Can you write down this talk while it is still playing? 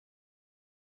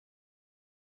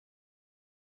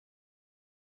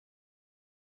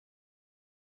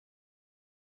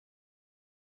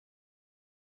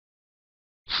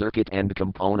circuit and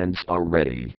components are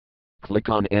ready. Click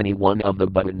on any one of the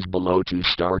buttons below to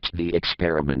start the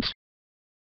experiment.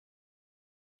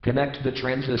 Connect the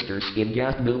transistors in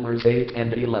gate numbers 8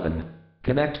 and 11.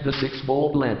 Connect the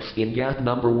 6-volt LEDs in gate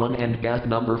number 1 and gate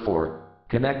number 4.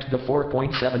 Connect the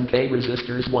 4.7K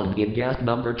resistors, one in gate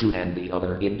number 2 and the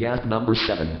other in gate number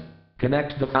 7.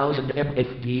 Connect the 1000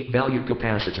 Ph.D value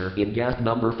capacitor in gate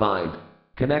number 5.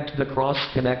 Connect the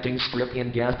cross-connecting strip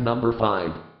in gate number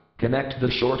 5. Connect the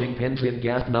shorting pins in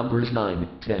gate numbers 9,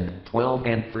 10, 12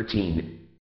 and 13.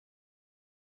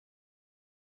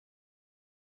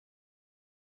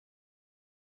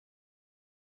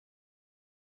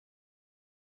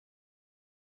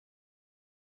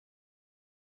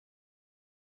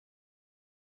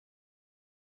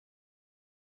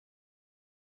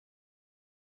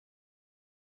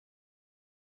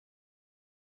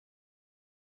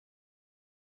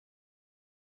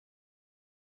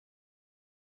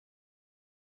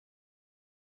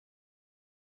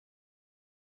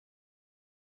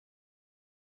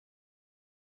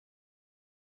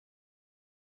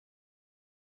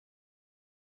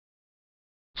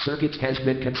 Circuit has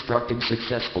been constructed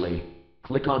successfully.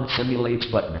 Click on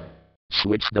Simulate button.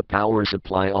 Switch the power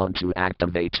supply on to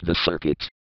activate the circuit.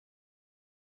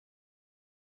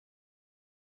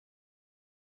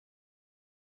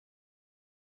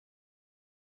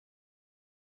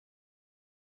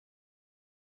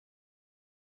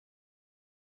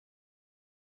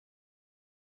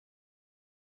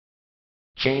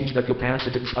 Change the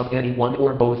capacitance of any one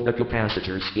or both the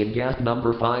capacitors in gate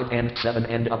number 5 and 7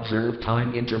 and observe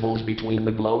time intervals between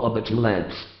the glow of the two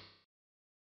LEDs.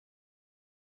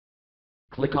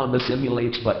 Click on the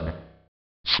Simulate button.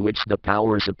 Switch the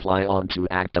power supply on to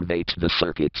activate the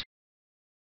circuit.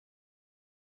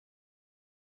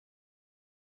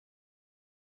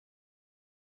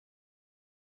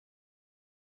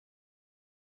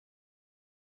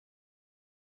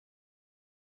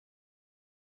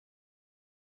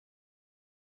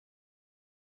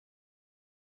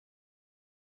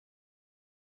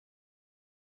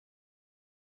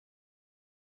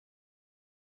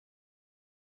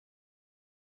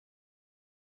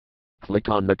 Click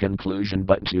on the conclusion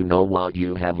button to know what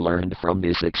you have learned from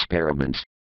this experiment.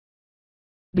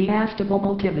 The Astable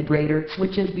multivibrator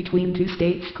switches between two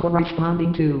states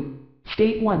corresponding to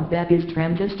state 1, that is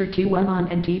transistor T1 on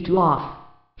and T2 off.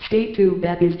 State 2,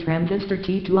 that is transistor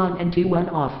T2 on and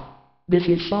T1 off. This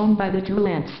is shown by the two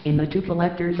lamps in the two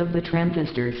collectors of the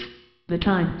transistors. The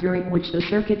time during which the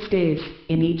circuit stays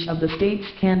in each of the states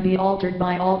can be altered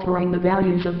by altering the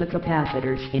values of the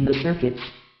capacitors in the circuits.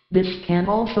 This can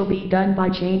also be done by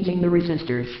changing the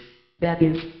resistors, that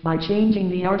is, by changing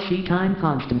the RC time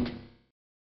constant.